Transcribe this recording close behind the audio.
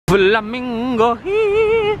Flamingo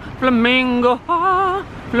here, flamingo ha,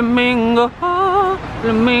 flamingo ha,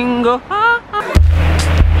 flamingo ha.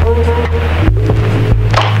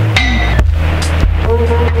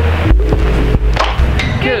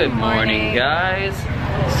 Good morning, guys.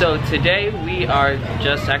 So today we are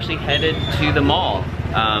just actually headed to the mall.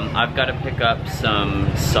 I've got to pick up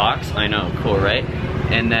some socks. I know, cool, right?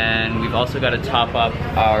 And then we've also got to top up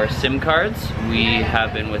our SIM cards. We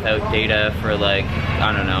have been without data for like,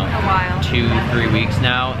 I don't know, a while. 2-3 weeks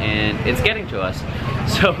now, and it's getting to us.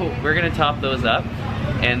 So we're gonna top those up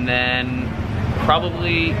and then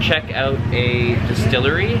probably check out a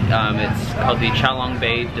distillery. It's called the Chalong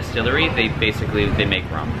Bay Distillery. They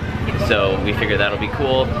make rum. So we figure that'll be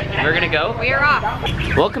cool. We're gonna go. We are off.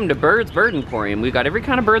 Welcome to Bird's Bird Emporium. We've got every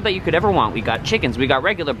kind of bird that you could ever want. We got chickens, we got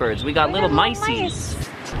regular birds, we got little mice.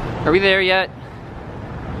 Are we there yet?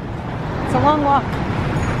 It's a long walk.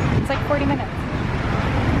 It's like 40 minutes.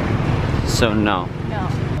 So no. No.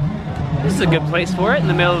 This is a good place for it, in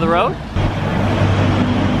the middle of the road.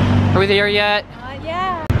 Are we there yet?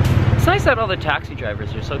 Yeah. It's nice that all the taxi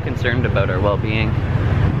drivers are so concerned about our well-being.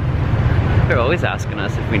 They're always asking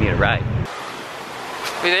us if we need a ride.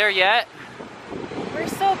 Are we there yet? We're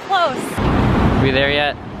so close. Are we there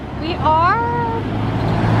yet? We are.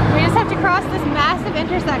 We just have to cross this massive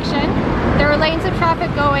intersection. There are lanes of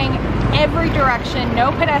traffic going every direction,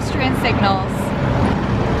 no pedestrian signals.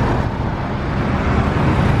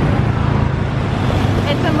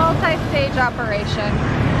 It's a multi-stage operation.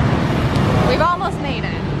 We've almost made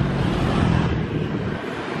it.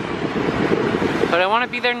 But I want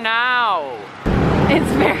to be there now.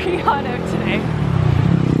 It's very hot out today.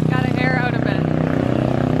 Gotta air out a bit.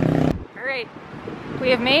 All right, we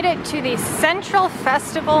have made it to the Central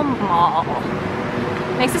Festival Mall.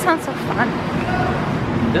 Makes it sound so fun.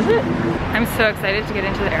 Does it? I'm so excited to get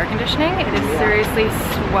into the air conditioning. It is seriously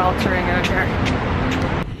sweltering out here.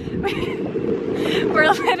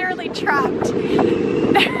 We're literally trapped.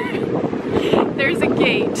 There's a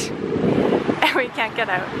gate and we can't get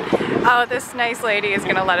out. Oh, this nice lady is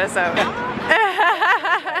gonna let us out.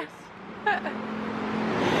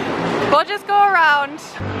 We'll just go around.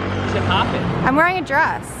 Is it hopping? I'm wearing a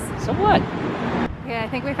dress. So what? Okay, I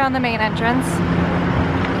think we found the main entrance.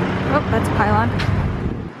 Oh, that's a pylon.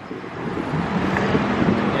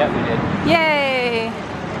 Yeah, we did. Yay!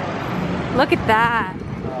 Look at that.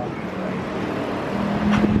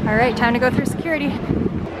 All right, time to go through security.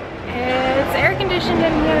 It's air conditioned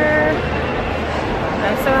in here.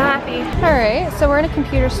 I'm so happy. All right, so we're in a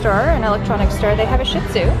computer store, an electronics store. They have a Shih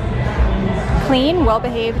Tzu. Clean,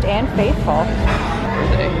 well-behaved, and faithful.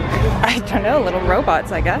 I don't know, little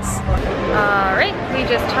robots, I guess. All right, we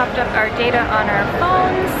just topped up our data on our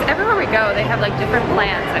phones. Everywhere we go, they have like different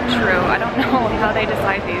plans at True. I don't know how they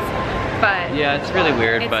decide these, but yeah, it's really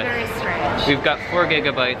weird. It's but very strange. We've got 4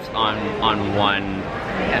 gigabytes on one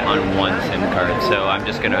SIM card, so I'm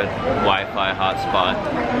just gonna Wi-Fi hotspot.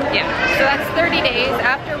 Yeah, so that's 30 days.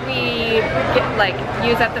 After we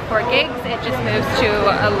use up the 4 gigs, it just moves to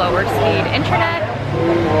a lower speed internet.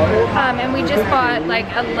 And we just bought like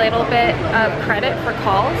a little bit of credit for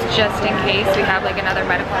calls, just in case we have like another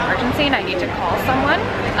medical emergency and I need to call someone.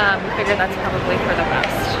 We figured that's probably for the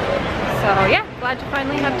best. So yeah, glad to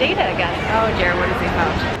finally have data again. Oh dear, what has he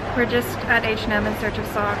found? We're just at H&M in search of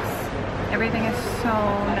socks. Everything is so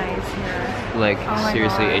nice here. Like, oh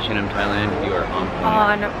seriously, God. H&M Thailand, you are on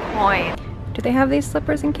point. On point. Do they have these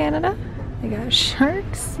slippers in Canada? They got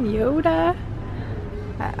sharks, Yoda.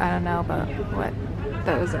 I don't know about what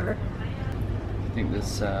those are. I think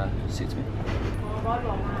this suits me.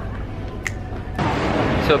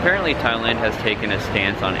 So apparently Thailand has taken a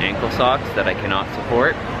stance on ankle socks that I cannot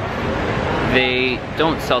support. They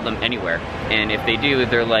don't sell them anywhere, and if they do,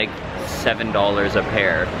 they're like $7 a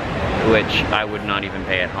pair, which I would not even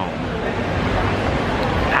pay at home.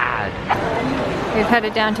 Bad. We've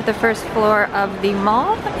headed down to the first floor of the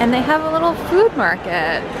mall, and they have a little food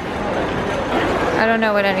market. I don't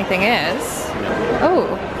know what anything is. Oh,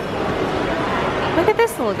 look at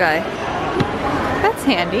this little guy. That's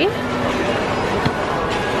handy.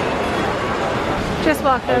 Just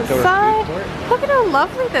walked outside. Look at how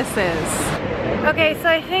lovely this is. Okay, so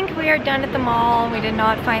I think we are done at the mall. We did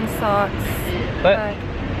not find socks. But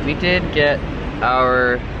we did get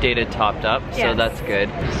our data topped up, so yes. That's good.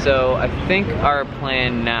 So I think our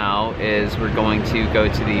plan now is we're going to go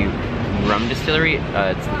to the rum distillery.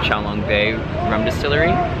 It's the Chalong Bay Rum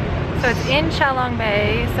Distillery. So it's in Chalong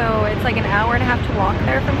Bay, so it's like an hour and a half to walk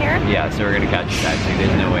there from here. Yeah, so we're gonna catch a taxi.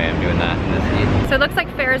 There's no way I'm doing that in this heat. So it looks like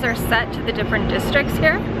fares are set to the different districts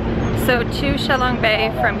here. So to Chalong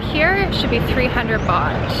Bay from here, it should be 300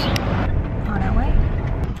 baht. On our way.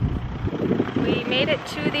 made it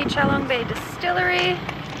to the Chalong Bay Distillery.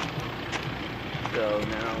 So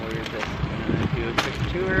now we're just gonna do a quick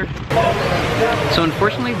tour. So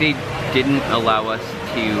unfortunately they didn't allow us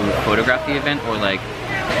to photograph the event or like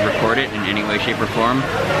record it in any way, shape, or form.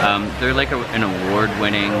 They're like an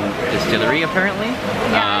award-winning distillery apparently.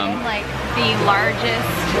 Yeah, and like the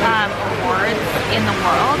largest awards in the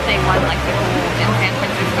world. They won like the gold in San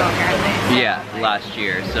Francisco apparently. So, yeah, last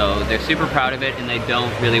year. So they're super proud of it and they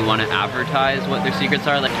don't really want to advertise what their secrets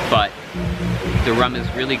are, like, but the rum is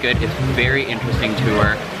really good. It's a very interesting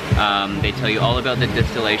tour. They tell you all about the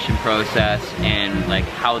distillation process and like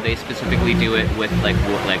how they specifically do it with like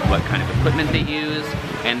what kind of equipment they use,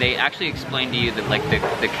 and they actually explain to you that like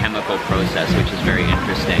the chemical process, which is very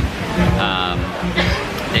interesting.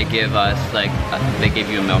 They give us like they give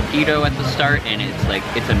you a mojito at the start, and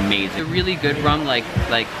it's amazing. A really good rum like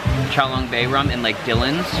Chalong Bay rum and like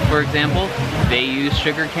Dillon's, for example, they use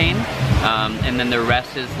sugar cane, and then the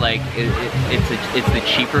rest is like it's the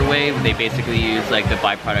cheaper way. They basically use like the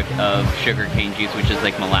byproduct of sugar cane juice, which is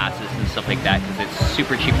like molasses and stuff like that, because it's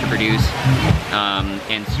super cheap to produce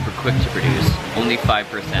and super quick to produce. Only 5%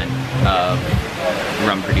 of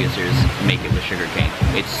rum producers make it with sugar cane.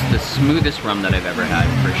 It's the smoothest rum that I've ever had,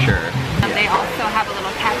 for sure. They also have a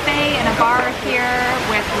little cafe and a bar here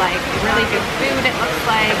with like really good food, it looks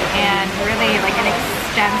like, and really like an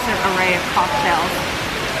extensive array of cocktails,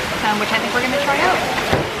 which I think we're gonna try out.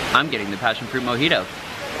 I'm getting the passion fruit mojito.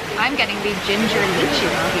 I'm getting the ginger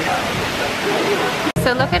lychee mojito.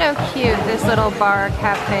 So look at how cute this little bar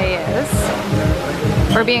cafe is.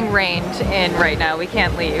 We're being rained in right now. We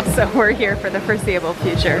can't leave, so we're here for the foreseeable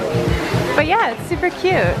future. But yeah, it's super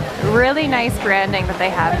cute. Really nice branding that they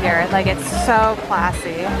have here. Like, it's so classy.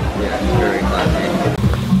 Yeah, very classy.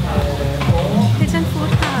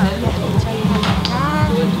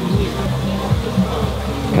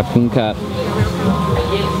 Kapung Cup.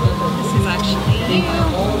 This is actually you,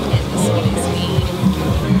 and this is me.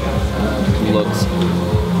 Looks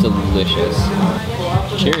delicious.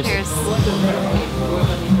 Cheers. Cheers.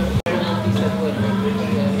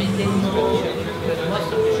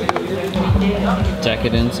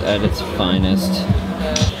 Decadence at its finest.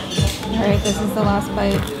 Alright, this is the last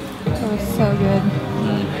bite. It was so good.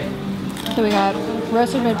 So we got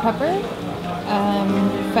roasted red pepper,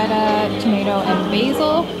 feta, tomato, and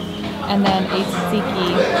basil, and then a tzatziki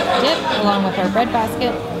dip along with our bread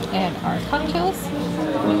basket and our cocktails,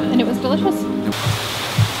 and it was delicious.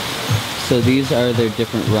 So these are their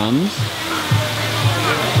different rums.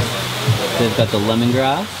 They've got the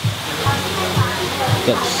lemongrass,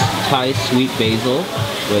 got Thai sweet basil,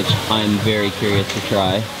 which I'm very curious to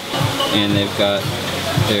try, and they've got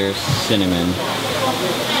their cinnamon.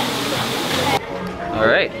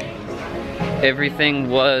 Alright, everything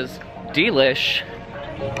was delish,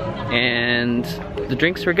 and the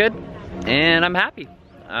drinks were good, and I'm happy.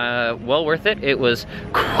 Well worth it. It was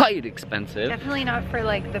quite expensive. Definitely not for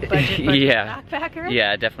like the budget yeah. backpacker.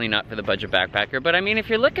 Yeah, definitely not for the budget backpacker. But I mean, if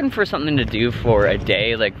you're looking for something to do for a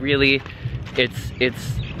day, like really,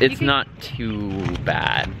 it's not too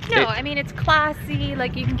bad. No, I mean it's classy.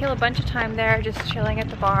 Like you can kill a bunch of time there, just chilling at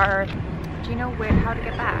the bar. Do you know how to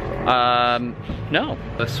get back? No.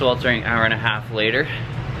 A sweltering hour and a half later,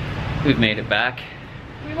 we've made it back.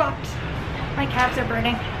 We walked. My calves are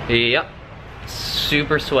burning. Yep.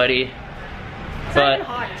 Super sweaty. It's but not even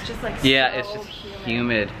hot, it's just like yeah, so it's just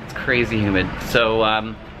humid. It's crazy humid. So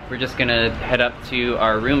we're just gonna head up to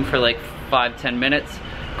our room for like 5-10 minutes,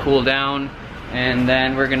 cool down, and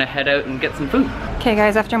then we're gonna head out and get some food. Okay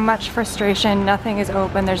guys, after much frustration, nothing is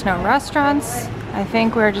open. There's no restaurants. I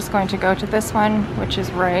think we're just going to go to this one, which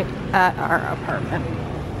is right at our apartment.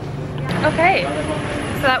 Okay,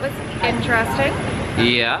 so that was interesting.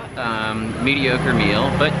 Yeah, mediocre meal,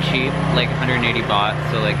 but cheap, like 180 baht,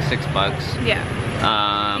 so like $6. Yeah.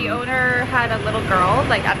 The owner had a little girl,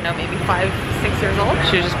 like I don't know, maybe 5-6 years old.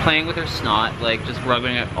 She was just playing with her snot, like just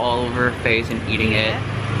rubbing it all over her face and eating it.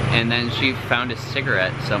 And then she found a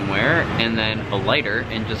cigarette somewhere, and then a lighter,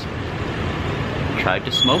 and just tried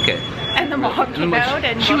to smoke it. And the mom came out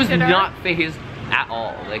and she was looked at her. not phased at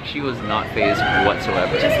all. Like she was not phased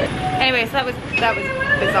whatsoever. Anyway, so that was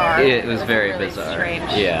bizarre. It was very really bizarre.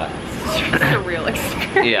 Strange. Yeah. Surreal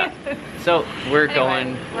experience. Yeah. So we're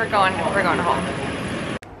anyway, we're going home.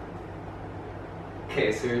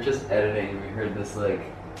 Okay, so we were just editing. We heard this like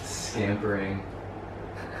scampering.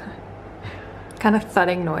 Kind of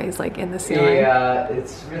thudding noise like in the ceiling. Yeah,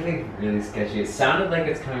 it's really, really sketchy. It sounded like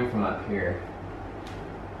it's coming from up here.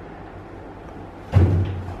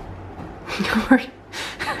 We're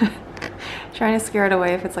trying to scare it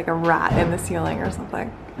away if it's like a rat in the ceiling or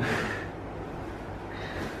something.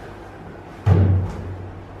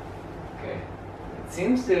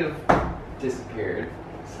 seems to have disappeared,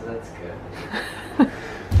 so that's good.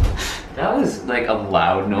 That was like a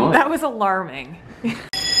loud noise. That was alarming.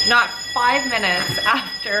 Not 5 minutes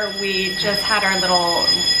after we just had our little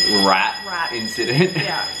rat incident.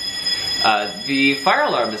 Yeah. The fire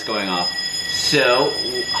alarm is going off. So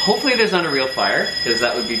hopefully there's not a real fire, because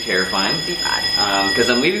that would be terrifying. That would be bad. Because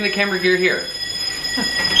I'm leaving the camera gear here.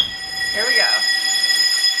 Here we go.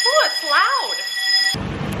 Oh, it's loud.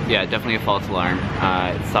 Yeah, definitely a false alarm.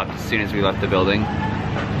 It stopped as soon as we left the building.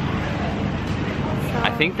 I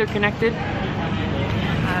think they're connected. I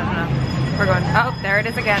don't know. We're going, oh, there it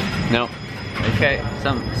is again. No. Okay,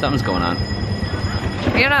 something's going on.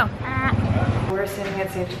 You know. We're assuming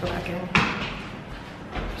it's safe to go back in.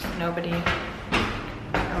 There's nobody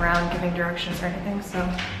around giving directions or anything, so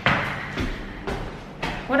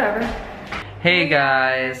whatever. Hey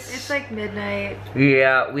guys. It's like midnight.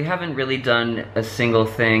 Yeah, we haven't really done a single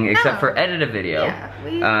thing except for edit a video. Yeah,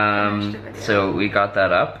 we finished a video. So we got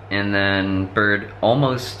that up, and then Bird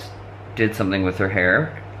almost did something with her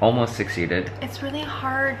hair. Almost succeeded. It's really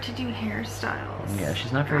hard to do hairstyles. Yeah,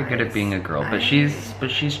 she's not very good at being a girl, but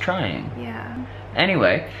she's trying. Yeah.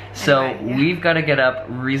 Anyway, so yeah. we've got to get up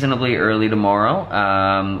reasonably early tomorrow.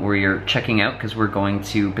 We're checking out because we're going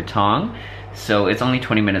to Patong. So it's only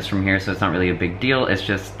 20 minutes from here, so it's not really a big deal. It's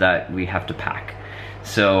just that we have to pack.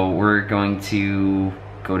 So we're going to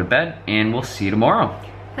go to bed, and we'll see you tomorrow.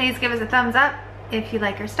 Please give us a thumbs up if you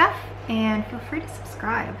like our stuff, and feel free to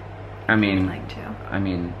subscribe. I mean, if you'd like to. I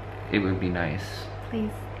mean, it would be nice.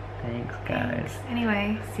 Please. Thanks, guys. Thanks.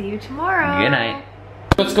 Anyway, see you tomorrow. Good night.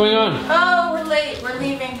 What's going on? Oh, we're late. We're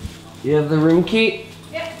leaving. You have the room key?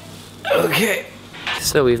 Yep. Okay.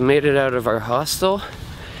 So we've made it out of our hostel.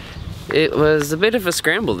 It was a bit of a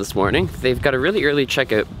scramble this morning. They've got a really early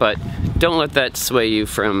checkout, but don't let that sway you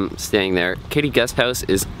from staying there. Kitty Guest House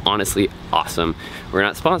is honestly awesome. We're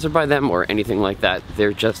not sponsored by them or anything like that.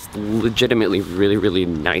 They're just legitimately really, really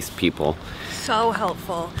nice people. So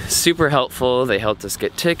helpful. Super helpful. They helped us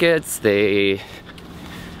get tickets. They're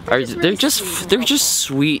just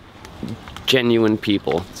sweet, genuine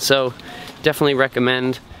people. So definitely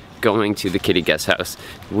recommend going to the Kitty Guest House.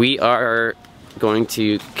 We are going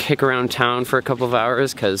to kick around town for a couple of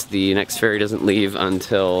hours because the next ferry doesn't leave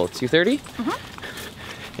until 2:30.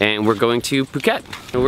 And we're going to Phuket.